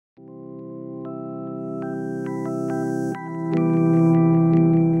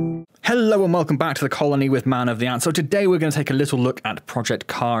Hello and welcome back to the colony with Man of the Antz. So today we're going to take a little look at Project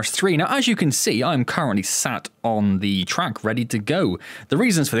Cars 3. Now, as you can see, I'm currently sat on the track ready to go. The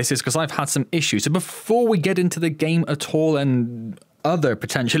reasons for this is because I've had some issues. So before we get into the game at all and other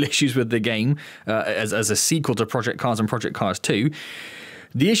potential issues with the game as a sequel to Project Cars and Project Cars 2,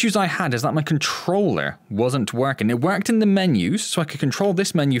 the issues I had is that my controller wasn't working. It worked in the menus, so I could control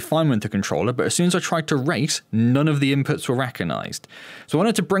this menu fine with the controller, but as soon as I tried to race, none of the inputs were recognized. So I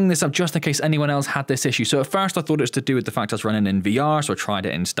wanted to bring this up just in case anyone else had this issue. So at first I thought it was to do with the fact I was running in VR, so I tried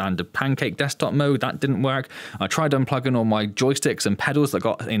it in standard pancake desktop mode. That didn't work. I tried unplugging all my joysticks and pedals that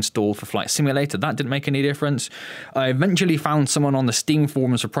got installed for Flight Simulator. That didn't make any difference. I eventually found someone on the Steam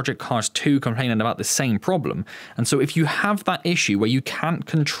forums for Project Cars 2 complaining about the same problem. And so if you have that issue where you can't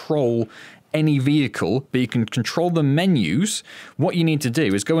control any vehicle, but you can control the menus, what you need to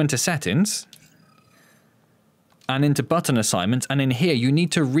do is go into settings and into button assignments, and in here you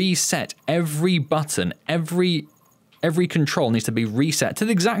need to reset every button. Every control needs to be reset to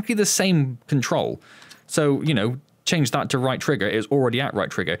exactly the same control. So, you know, change that to right trigger. It's already at right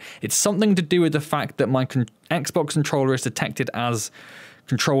trigger. It's something to do with the fact that my Xbox controller is detected as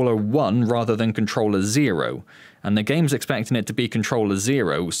controller 1 rather than controller 0. And the game's expecting it to be controller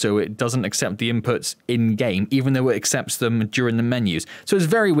 0, so it doesn't accept the inputs in-game, even though it accepts them during the menus. So it's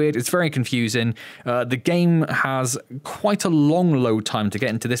very weird, it's very confusing. The game has quite a long load time to get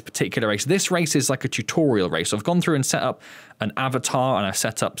into this particular race. This race is like a tutorial race. So I've gone through and set up an avatar, and I've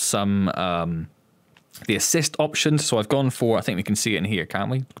set up some the assist options. So I've gone for, I think we can see it in here, can't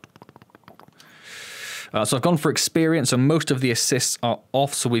we? So I've gone for experience, so most of the assists are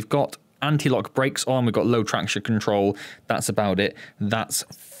off. So we've got anti-lock brakes on, we've got low traction control. That's about it. That's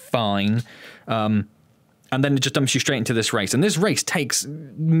fine. And then it just dumps you straight into this race. And this race takes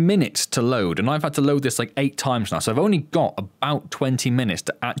minutes to load. And I've had to load this like 8 times now. So I've only got about 20 minutes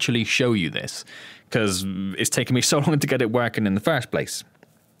to actually show you this, because it's taken me so long to get it working in the first place.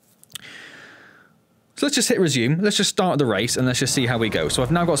 So let's just hit resume, let's just start the race, and let's just see how we go. So I've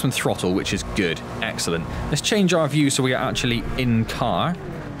now got some throttle, which is good, excellent. Let's change our view so we are actually in car,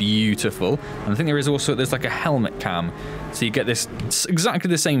 beautiful. And I think there's like a helmet cam, so you get this exactly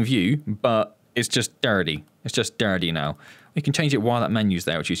the same view, but it's just dirty. It's just dirty now. We can change it while that menu's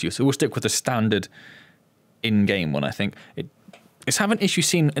there, which is useful. So we'll stick with the standard in-game one, I think. It's having issue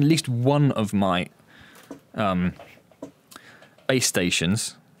seeing at least one of my base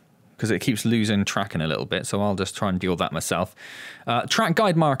stations, because it keeps losing tracking a little bit, so I'll just try and deal with that myself. Track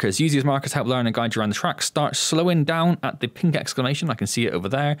guide markers. Use these markers to help learn and guide you around the track. Start slowing down at the pink exclamation. I can see it over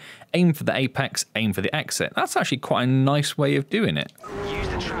there. Aim for the apex, aim for the exit. That's actually quite a nice way of doing it. Use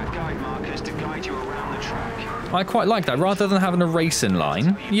the track guide markers to guide you around the track. I quite like that, rather than having a racing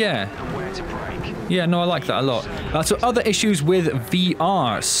line. Yeah. Yeah, no, I like that a lot. So other issues with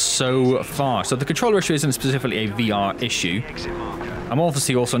VR so far. So the controller issue isn't specifically a VR issue. I'm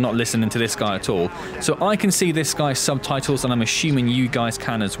obviously also not listening to this guy at all. So I can see this guy's subtitles, and I'm assuming you guys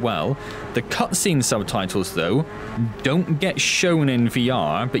can as well. The cutscene subtitles, though, don't get shown in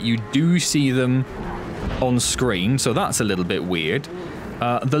VR, but you do see them on screen, so that's a little bit weird.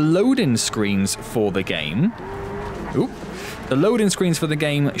 The loading screens for the game... The loading screens for the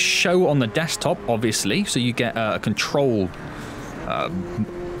game show on the desktop, obviously, so you get a control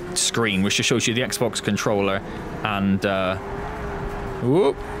screen, which just shows you the Xbox controller and...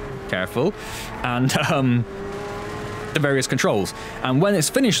 whoop, careful, and the various controls. And when it's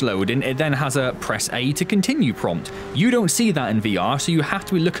finished loading, it then has a press A to continue prompt. You don't see that in VR, so you have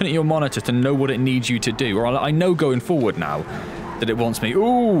to be looking at your monitor to know what it needs you to do. Or I know going forward now that it wants me,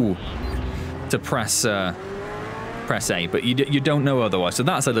 to press A, but you don't know otherwise. So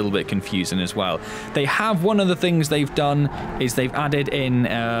that's a little bit confusing as well. They have, one of the things they've done is they've added in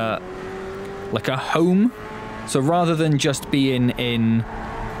like a home. So rather than just being in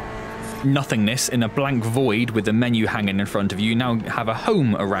nothingness, in a blank void with a menu hanging in front of you, you now have a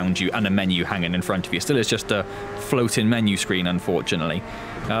home around you and a menu hanging in front of you. Still, it's just a floating menu screen, unfortunately.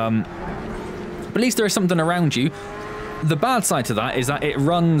 But at least there is something around you. The bad side to that is that it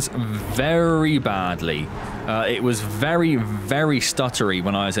runs very badly. It was very, very stuttery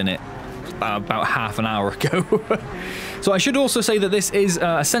when I was in it about half an hour ago. So I should also say that this is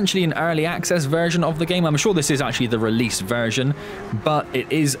essentially an early access version of the game. I'm sure this is actually the release version, but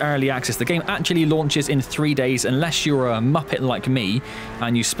it is early access. The game actually launches in 3 days, unless you're a Muppet like me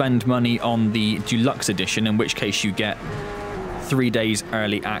and you spend money on the deluxe edition, in which case you get 3 days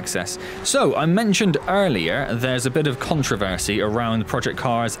early access. So I mentioned earlier there's a bit of controversy around Project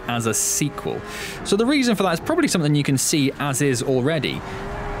Cars as a sequel. So the reason for that is probably something you can see as is already.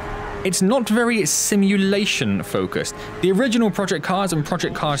 It's not very simulation focused. The original Project Cars and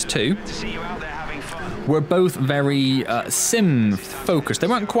Project Cars 2 To see you out there having fun. were both very sim focused. They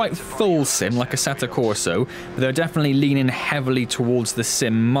weren't quite full sim like Assetto Corsa, but they're definitely leaning heavily towards the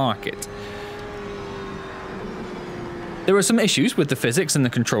sim market. There were some issues with the physics and the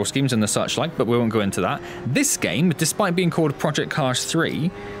control schemes and the such like, but we won't go into that. This game, despite being called Project Cars 3,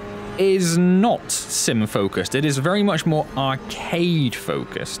 is not sim focused. It is very much more arcade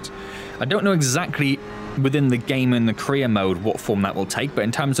focused. I don't know exactly within the game in the career mode what form that will take, but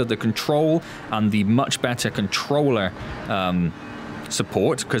in terms of the control and the much better controller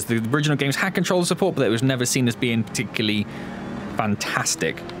support, because the original games had controller support, but it was never seen as being particularly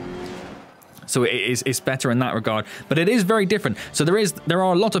fantastic. So it's better in that regard, but it is very different. So there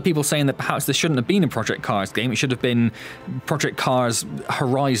are a lot of people saying that perhaps this shouldn't have been a Project Cars game. It should have been Project Cars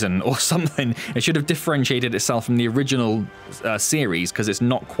Horizon or something. It should have differentiated itself from the original series because it's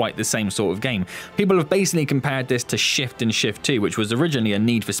not quite the same sort of game. People have basically compared this to Shift and Shift 2, which was originally a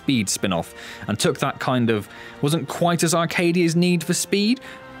Need for Speed spin-off, and took that kind of, wasn't quite as arcadey as Need for Speed,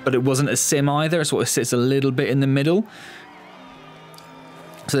 but it wasn't a sim either. It sort of sits a little bit in the middle.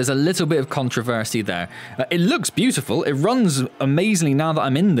 So there's a little bit of controversy there. It looks beautiful. It runs amazingly now that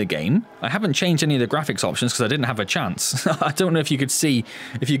I'm in the game. I haven't changed any of the graphics options because I didn't have a chance. I don't know if you could see,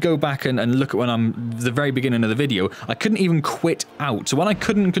 if you go back and look at when I'm the very beginning of the video, I couldn't even quit out. So when I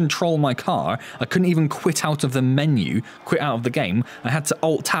couldn't control my car, I couldn't even quit out of the menu, quit out of the game. I had to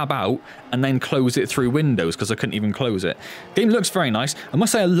Alt-Tab out and then close it through Windows because I couldn't even close it. Game looks very nice. I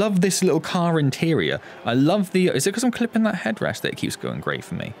must say I love this little car interior. I love the, is it because I'm clipping that headrest that it keeps going great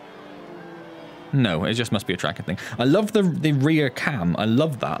for me? No, it just must be a tracking thing. I love the rear cam. I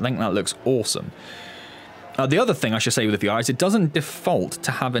love that. I think that looks awesome. The other thing I should say with the VR is it doesn't default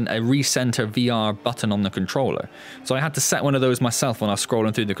to having a recenter VR button on the controller. So I had to set one of those myself when I was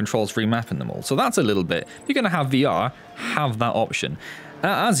scrolling through the controls, remapping them all. So that's a little bit, if you're going to have VR, have that option.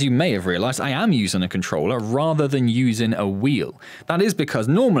 As you may have realized, I am using a controller rather than using a wheel. That is because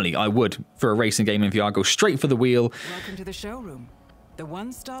normally I would, for a racing game in VR, go straight for the wheel. Welcome to the showroom. The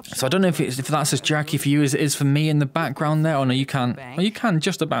one-stop shop. So I don't know if that's as jerky for you as it is for me in the background there. Oh no, you can. Oh, you can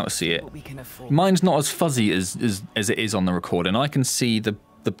just about see it. Mine's not as fuzzy as it is on the recording. I can see the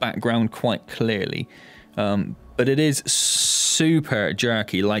background quite clearly, but it is super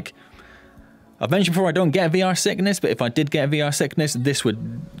jerky. Like I've mentioned before, I don't get VR sickness, but if I did get VR sickness, this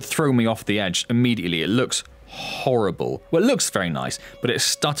would throw me off the edge immediately. It looks horrible. Well, it looks very nice, but it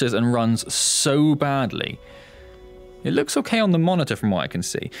stutters and runs so badly. It looks okay on the monitor from what I can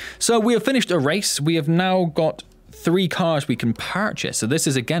see. So we have finished a race. We have now got 3 cars we can purchase. So this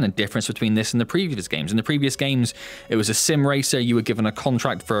is again a difference between this and the previous games. In the previous games, it was a sim racer. You were given a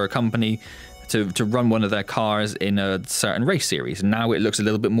contract for a company to run one of their cars in a certain race series. Now it looks a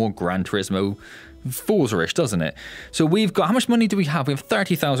little bit more Gran Turismo Forza-ish, doesn't it? So we've got, how much money do we have? We have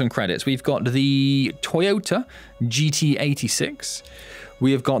 30,000 credits. We've got the Toyota GT86.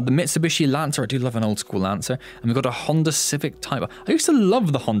 We have got the Mitsubishi Lancer. I do love an old school Lancer. And we've got a Honda Civic Type R. I used to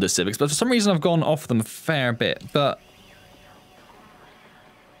love the Honda Civics, but for some reason I've gone off them a fair bit. But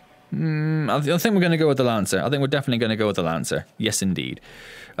I think we're going to go with the Lancer. I think we're definitely going to go with the Lancer. Yes, indeed.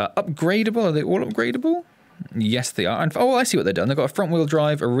 Upgradable? Are they all upgradable? Yes, they are. And, oh, I see what they've done. They've got a front-wheel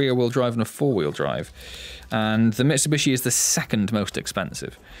drive, a rear-wheel drive, and a four-wheel drive. And the Mitsubishi is the second most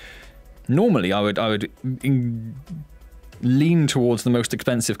expensive. Normally, I would lean towards the most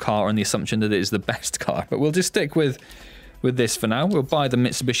expensive car on the assumption that it is the best car, but we'll just stick with this for now. We'll buy the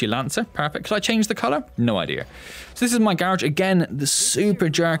Mitsubishi Lancer. Perfect. Could I change the color? No idea. So this is my garage. Again, the super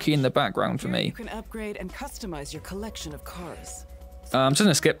jerky in the background for me. You can upgrade and customize your collection of cars. I'm just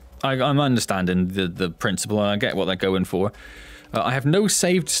gonna skip. I'm understanding the principle and I get what they're going for. I have no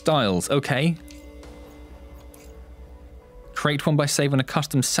saved styles. Okay. Create one by saving a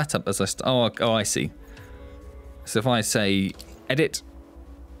custom setup as oh, I see. So if I say edit.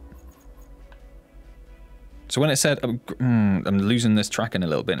 So when it said, I'm losing this tracking a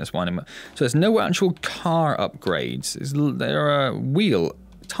little bit. It's winding. So there's no actual car upgrades. There are wheel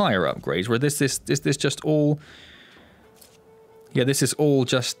tire upgrades. Where this just all? Yeah, this is all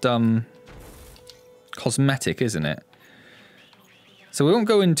just cosmetic, isn't it? So we won't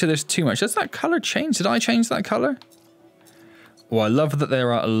go into this too much. Does that color change? Did I change that color? Oh, I love that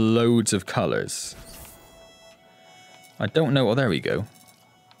there are loads of colors. I don't know. Oh, there we go.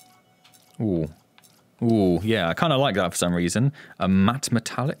 Ooh. Ooh, yeah, I kind of like that for some reason. A matte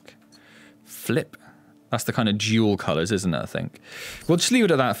metallic. Flip. That's the kind of dual colors, isn't it, I think? We'll just leave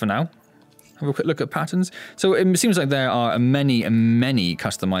it at that for now. Have a quick look at patterns. So it seems like there are many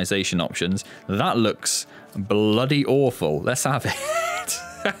customization options. That looks bloody awful. Let's have it.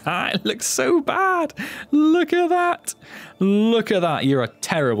 It looks so bad. Look at that. Look at that. You're a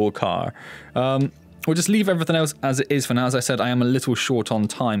terrible car. We'll just leave everything else as it is for now. As I said, I am a little short on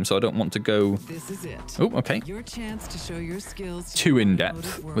time, so I don't want to go... This is it. Oh, okay. Your chance to show your skills Too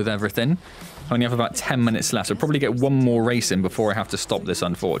in-depth with everything. I only have about 10 minutes left. I'll probably get one more race in before I have to stop this,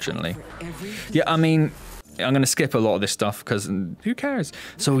 unfortunately. Yeah, I mean... I'm going to skip a lot of this stuff because who cares?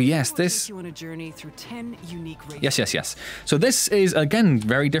 So yes, this... You on a journey through 10 unique races. Yes. So this is, again,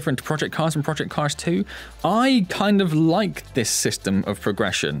 very different to Project Cars and Project Cars 2. I kind of like this system of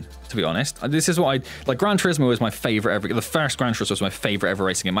progression, to be honest. This is what I... Like, Gran Turismo was my favorite ever... The first Gran Turismo was my favorite ever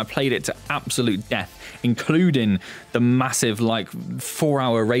racing game. I played it to absolute death, including the massive, like,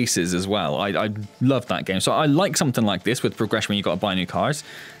 4-hour races as well. I loved that game. So I like something like this with progression when you've got to buy new cars.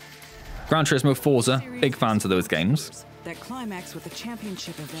 Gran Turismo, Forza, big fans of those games. That climax with the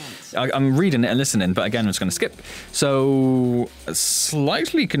championship event. I'm reading it and listening, but again, I'm just going to skip. So, a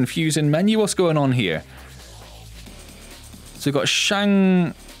slightly confusing menu. What's going on here? So we've got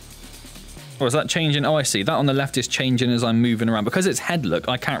Shang... Or is that changing? Oh, I see. That on the left is changing as I'm moving around. Because it's head look,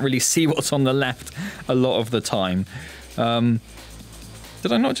 I can't really see what's on the left a lot of the time.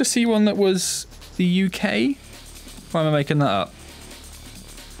 Did I not just see one that was the UK? Why am I making that up?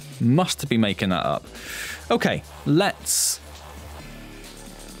 Must be making that up. Okay, let's...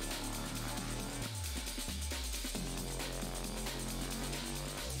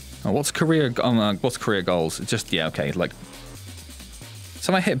 Oh, what's career goals? Just, yeah, okay, like...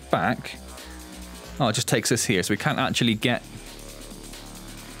 So if I hit back... Oh, it just takes us here, so we can't actually get...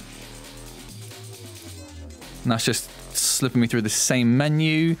 And that's just slipping me through the same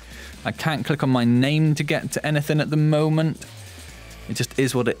menu. I can't click on my name to get to anything at the moment. It just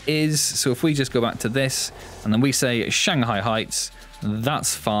is what it is. So if we just go back to this and then we say Shanghai Heights,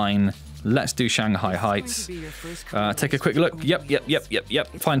 that's fine. Let's do Shanghai Heights. Take a quick look. Yep.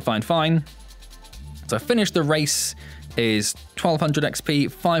 Fine. So I finished the race is 1200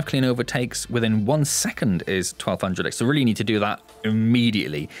 XP, 5 clean overtakes within 1 second is 1200 XP. So really need to do that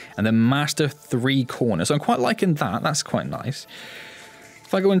immediately. And then master 3 corners. So I'm quite liking that. That's quite nice.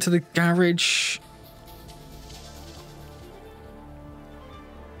 If I go into the garage...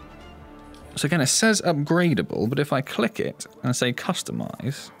 So again, it says upgradable, but if I click it and say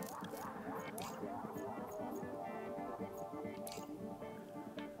customize,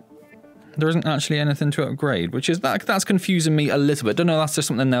 there isn't actually anything to upgrade, which is that's confusing me a little bit. Don't know, that's just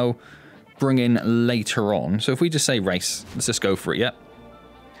something they'll bring in later on. So if we just say race, let's just go for it. Yep.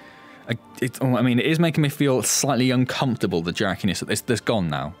 I mean, it is making me feel slightly uncomfortable, the jerkiness. That's gone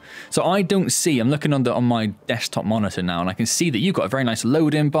now. So I don't see, I'm looking on my desktop monitor now, and I can see that you've got a very nice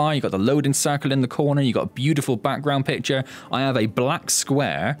loading bar, you've got the loading circle in the corner, you've got a beautiful background picture. I have a black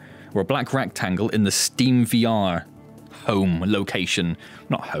square, or a black rectangle in the Steam VR home location.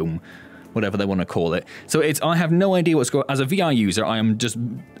 Not home, whatever they want to call it. So I have no idea what's going on. As a VR user, I am just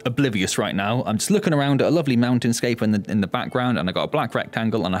oblivious right now. I'm just looking around at a lovely mountainscape in the background, and I got a black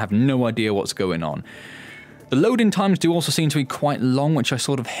rectangle, and I have no idea what's going on. The loading times do also seem to be quite long, which I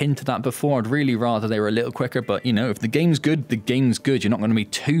sort of hinted at before. I'd really rather they were a little quicker, but you know, if the game's good, the game's good. You're not going to be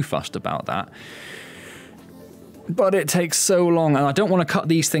too fussed about that. But it takes so long, and I don't want to cut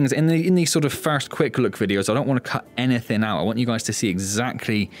these things in these sort of first quick look videos. I don't want to cut anything out. I want you guys to see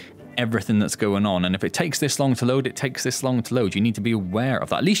exactly everything that's going on, and if it takes this long to load, it takes this long to load. You need to be aware of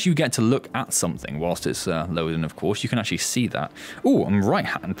that. At least you get to look at something whilst it's loading, of course. You can actually see that. Oh, I'm right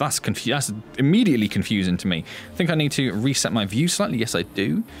hand. That's immediately confusing to me. I think I need to reset my view slightly. Yes, I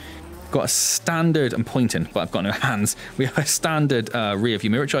do. Got a standard, I'm pointing, but I've got no hands. We have a standard rear view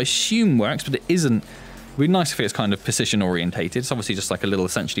mirror, which I assume works, but it isn't. It would be nice if it's kind of position orientated. It's obviously just like a little,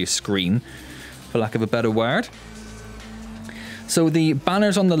 essentially a screen, for lack of a better word. So the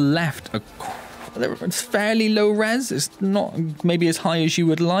banners on the left are it's fairly low res. It's not maybe as high as you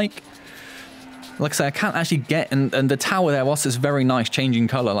would like. Like I say, I can't actually get, and the tower there, whilst it's very nice changing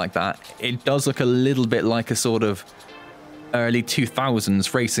colour like that, it does look a little bit like a sort of early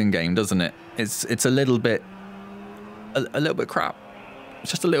 2000s racing game, doesn't it? It's a little bit crap.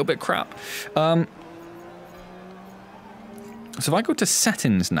 It's just a little bit crap. So if I go to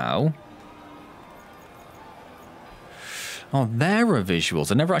settings now. Oh, there are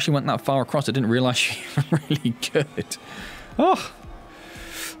visuals. I never actually went that far across. I didn't realise you were really good. Oh,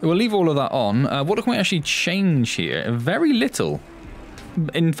 we'll leave all of that on. What can we actually change here? Very little.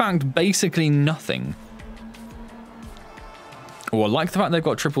 In fact, basically nothing. Oh, I like the fact they've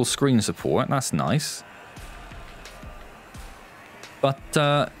got triple screen support. That's nice.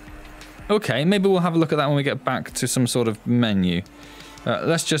 But, okay, maybe we'll have a look at that when we get back to some sort of menu.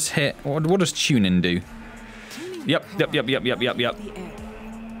 Let's just hit... What does tuning do? Yep.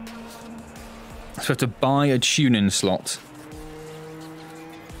 So we have to buy a tuning slot.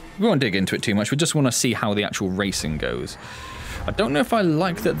 We won't dig into it too much. We just want to see how the actual racing goes. I don't know if I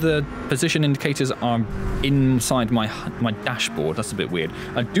like that the position indicators are inside my dashboard. That's a bit weird.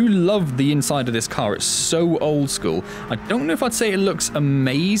 I do love the inside of this car. It's so old school. I don't know if I'd say it looks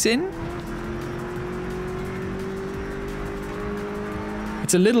amazing.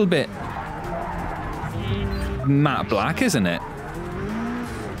 It's a little bit matte black, isn't it?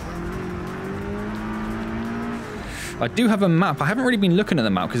 I do have a map. I haven't really been looking at the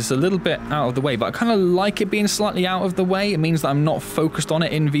map because it's a little bit out of the way, but I kind of like it being slightly out of the way. It means that I'm not focused on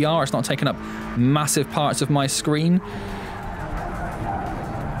it in VR. It's not taking up massive parts of my screen.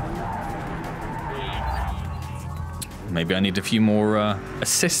 Maybe I need a few more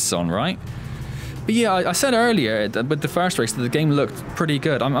assists on, right? But yeah, I said earlier with the first race that the game looked pretty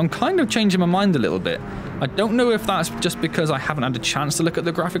good. I'm kind of changing my mind a little bit. I don't know if that's just because I haven't had a chance to look at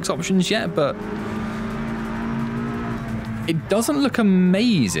the graphics options yet, but it doesn't look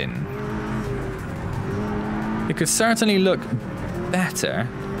amazing. It could certainly look better,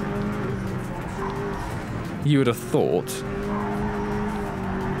 you would have thought.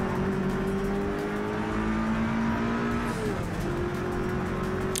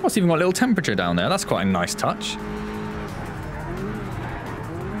 Oh, it's even got a little temperature down there. That's quite a nice touch.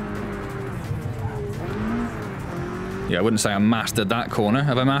 Yeah, I wouldn't say I mastered that corner.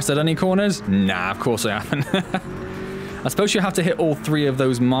 Have I mastered any corners? Nah, of course I haven't. I suppose you have to hit all 3 of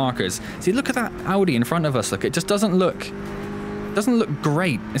those markers. See, look at that Audi in front of us. Look, it just doesn't look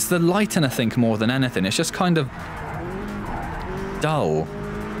great. It's the lighting, I think, more than anything. It's just kind of dull.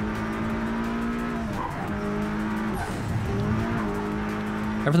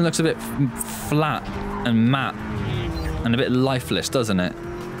 Everything looks a bit flat and matte and a bit lifeless, doesn't it?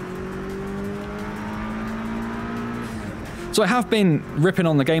 So I have been ripping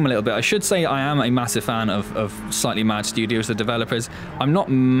on the game a little bit. I should say I am a massive fan of Slightly Mad Studios, the developers. I'm not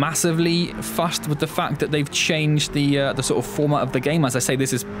massively fussed with the fact that they've changed the sort of format of the game. As I say,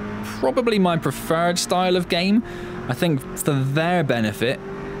 this is probably my preferred style of game. I think for their benefit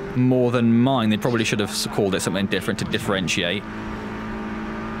more than mine, they probably should have called it something different to differentiate.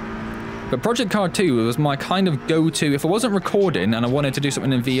 But Project Cars 2 was my kind of go-to. If I wasn't recording and I wanted to do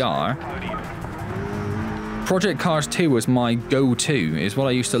something in VR, Project Cars 2 was my go-to, is what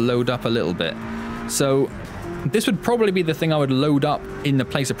I used to load up a little bit. So this would probably be the thing I would load up in the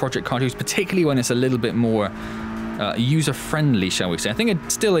place of Project Cars 2, particularly when it's a little bit more user-friendly, shall we say. I think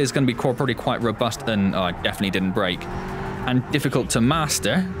it still is going to be probably quite robust and I definitely didn't break. And difficult to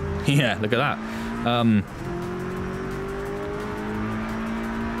master. Yeah, look at that.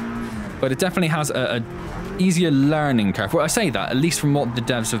 But it definitely has a easier learning curve. Well, I say that, at least from what the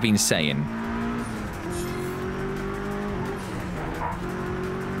devs have been saying.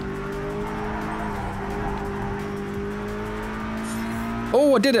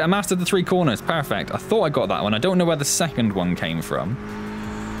 Oh, I did it. I mastered the 3 corners. Perfect. I thought I got that one. I don't know where the second one came from.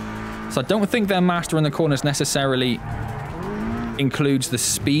 So I don't think their mastering the corners necessarily includes the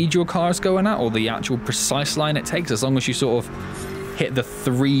speed your car's going at or the actual precise line it takes, as long as you sort of hit the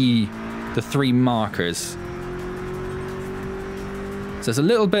three markers. So there's a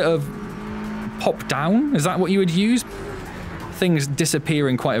little bit of pop down. Is that what you would use? Things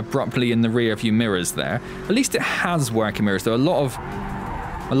disappearing quite abruptly in the rear view mirrors there. At least it has working mirrors, though.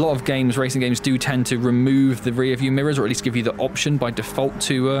 A lot of games, racing games, do tend to remove the rear view mirrors, or at least give you the option by default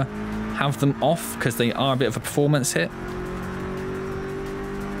to have them off, because they are a bit of a performance hit.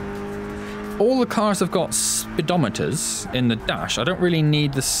 All the cars have got speedometers in the dash. I don't really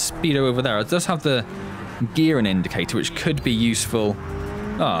need the speedo over there. It does have the gearing indicator, which could be useful.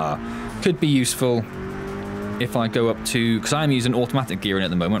 Could be useful if I go up to, because I'm using automatic gearing at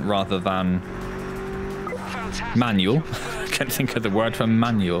the moment rather than manual. I can't think of the word for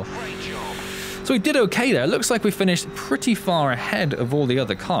manual. So we did okay there. It looks like we finished pretty far ahead of all the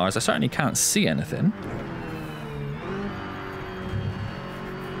other cars. I certainly can't see anything.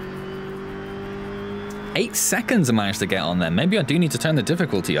 Eight seconds I managed to get on there. Maybe I do need to turn the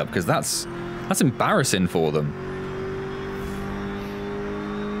difficulty up, because that's embarrassing for them.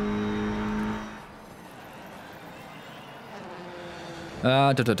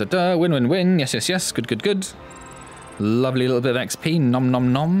 Win, win, win. Yes, yes, yes. Good, good, good. Lovely little bit of XP. Nom,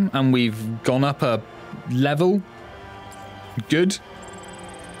 nom, nom. And we've gone up a level. Good.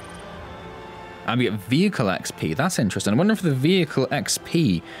 And we get vehicle XP. That's interesting. I wonder if the vehicle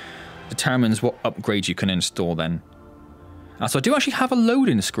XP determines what upgrades you can install then. So I do actually have a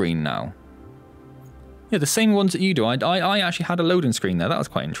loading screen now. Yeah, the same ones that you do. I actually had a loading screen there. That was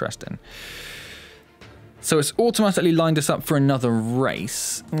quite interesting. So it's automatically lined us up for another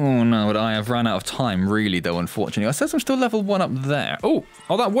race. Oh no, but I have ran out of time really though, unfortunately. I says I'm still level 1 up there. Oh,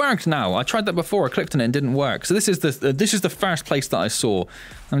 that worked now. I tried that before, I clicked on it and it didn't work. So this is the first place that I saw.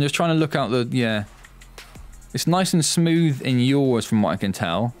 I'm just trying to look out the, yeah. It's nice and smooth in yours from what I can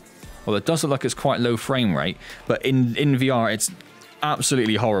tell. Well, it does look like it's quite low frame rate, but in VR it's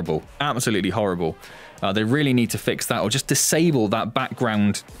absolutely horrible. Absolutely horrible. They really need to fix that or just disable that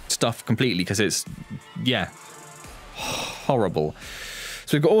background stuff completely because it's, yeah, horrible.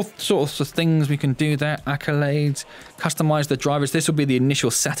 So we've got all sorts of things we can do there. Accolades, customize the drivers. This will be the initial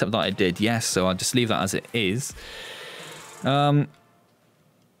setup that I did, yes, so I'll just leave that as it is. If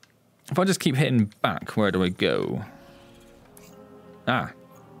I just keep hitting back, where do I go? Ah,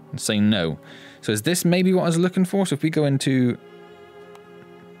 I'm saying no. So is this maybe what I was looking for? So if we go into...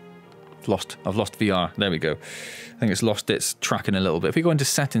 I've lost VR. There we go. I think it's lost its tracking a little bit. If we go into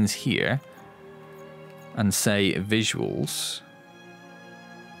settings here and say visuals.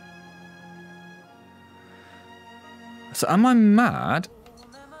 So am I mad?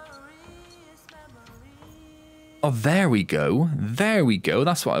 Oh, there we go. There we go.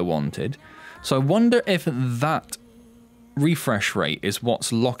 That's what I wanted. So I wonder if that refresh rate is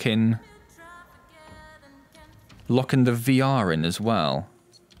what's locking the VR in as well.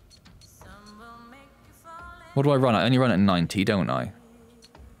 What do I run at? I only run at 90, don't I?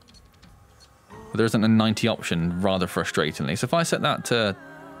 But there isn't a 90 option, rather frustratingly. So if I set that to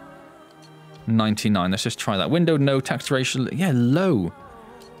 99, let's just try that. Window, no, text ratio, yeah, low.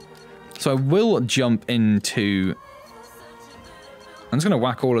 So I will jump into... I'm just going to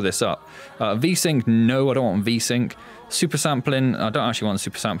whack all of this up. VSync, no, I don't want VSync. Super sampling, I don't actually want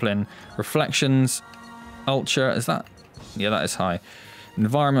super sampling. Reflections, ultra, is that? Yeah, that is high.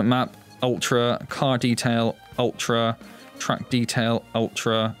 Environment map, ultra. Car detail, ultra. Track detail,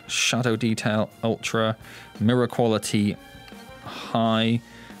 ultra. Shadow detail, ultra. Mirror quality, high.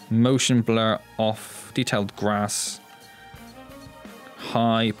 Motion blur, off. Detailed grass,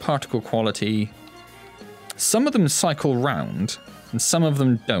 high. Particle quality. Some of them cycle round and some of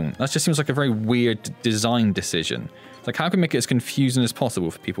them don't. That just seems like a very weird design decision. Like, how can we make it as confusing as possible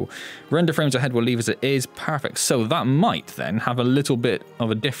for people? Render frames ahead will leave as it is. Perfect. So that might then have a little bit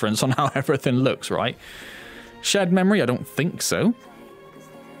of a difference on how everything looks, right? Shared memory? I don't think so.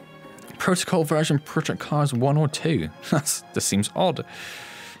 Protocol version, Project Cars 1 or 2. This seems odd.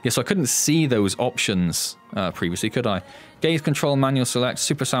 Yeah, so I couldn't see those options previously, could I? Gaze control, manual select,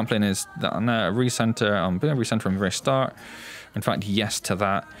 super sampling is that. Recenter, I'm going to recenter from the very start. In fact, yes to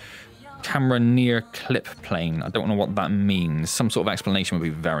that. Camera near clip plane. I don't know what that means. Some sort of explanation would be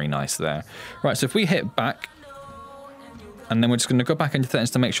very nice there. Right, so if we hit back, and then we're just going to go back into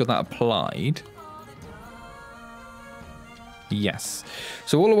settings to make sure that applied. Yes.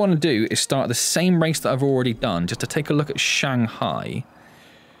 So all I want to do is start the same race that I've already done, just to take a look at Shanghai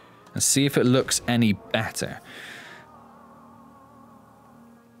and see if it looks any better.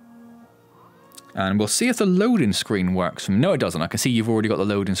 And we'll see if the loading screen works. No, it doesn't. I can see you've already got the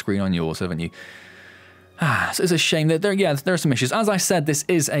loading screen on yours, haven't you? So it's a shame that there are some issues. As I said, this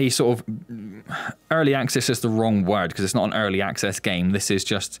is a sort of early access is the wrong word because it's not an early access game. This is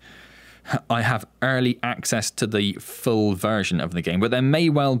just I have early access to the full version of the game, but there may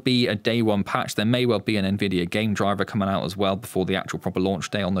well be a day one patch. There may well be an NVIDIA game driver coming out as well before the actual proper launch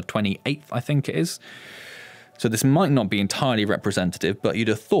day on the 28th, I think it is. So this might not be entirely representative, but you'd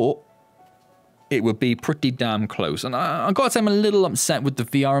have thought it would be pretty damn close. And I've got to say I'm a little upset with the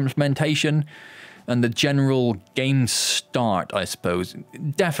VR implementation and the general game start, I suppose.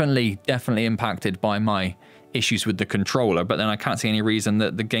 Definitely impacted by my issues with the controller, but then I can't see any reason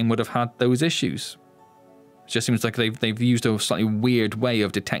that the game would have had those issues. It just seems like they've used a slightly weird way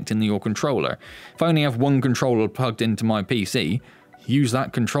of detecting your controller. If I only have one controller plugged into my PC, use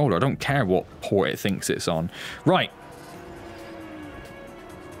that controller. I don't care what port it thinks it's on. Right.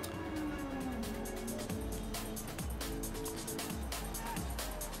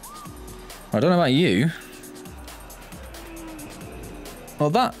 I don't know about you. Well,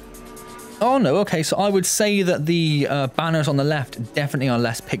 that... Oh, no, okay, so I would say that the banners on the left definitely are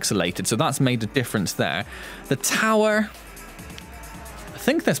less pixelated, so that's made a difference there. The tower... I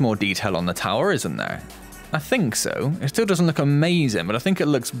think there's more detail on the tower, isn't there? I think so. It still doesn't look amazing, but I think it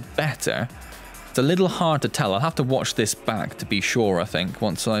looks better. It's a little hard to tell. I'll have to watch this back to be sure, I think,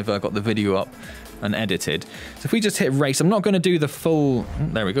 once I've got the video up and edited. So if we just hit race, I'm not going to do the full...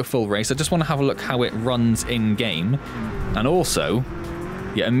 There we go, full race. I just want to have a look how it runs in-game. And also,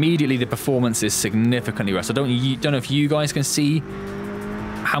 yeah, immediately the performance is significantly worse. I don't know if you guys can see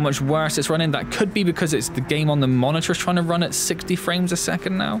how much worse it's running. That could be because it's the game on the monitor is trying to run at 60 frames a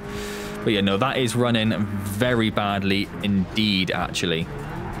second now. But yeah, no, that is running very badly indeed, actually.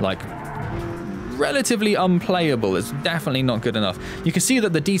 Like, relatively unplayable. It's definitely not good enough. You can see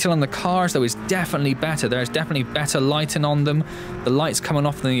that the detail on the cars, though, is definitely better. There's definitely better lighting on them. The lights coming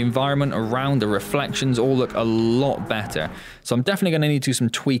off the environment around, the reflections all look a lot better. So I'm definitely going to need to do some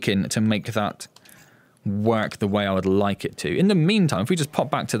tweaking to make that work the way I would like it to. In the meantime, if we just pop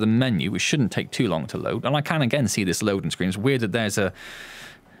back to the menu, which shouldn't take too long to load, and I can again see this loading screen. It's weird that there's a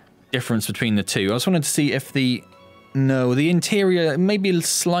difference between the two. I just wanted to see if the interior maybe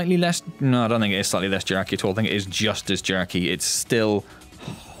slightly less. No, I don't think it is slightly less jerky at all. I think it is just as jerky. It's still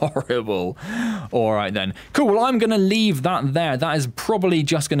horrible. All right then. Cool. Well, I'm going to leave that there. That is probably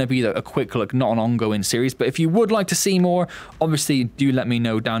just going to be a quick look, not an ongoing series. But if you would like to see more, obviously do let me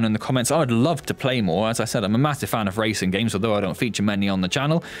know down in the comments. I would love to play more. As I said, I'm a massive fan of racing games, although I don't feature many on the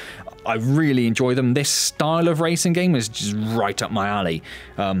channel. I really enjoy them. This style of racing game is just right up my alley.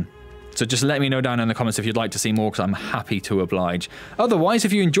 So just let me know down in the comments if you'd like to see more, because I'm happy to oblige. Otherwise,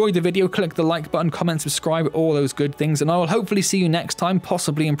 if you enjoyed the video, click the like button, comment, subscribe, all those good things, and I will hopefully see you next time,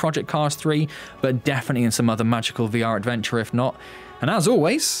 possibly in Project Cars 3, but definitely in some other magical VR adventure if not. And as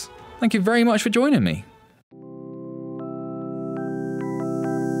always, thank you very much for joining me.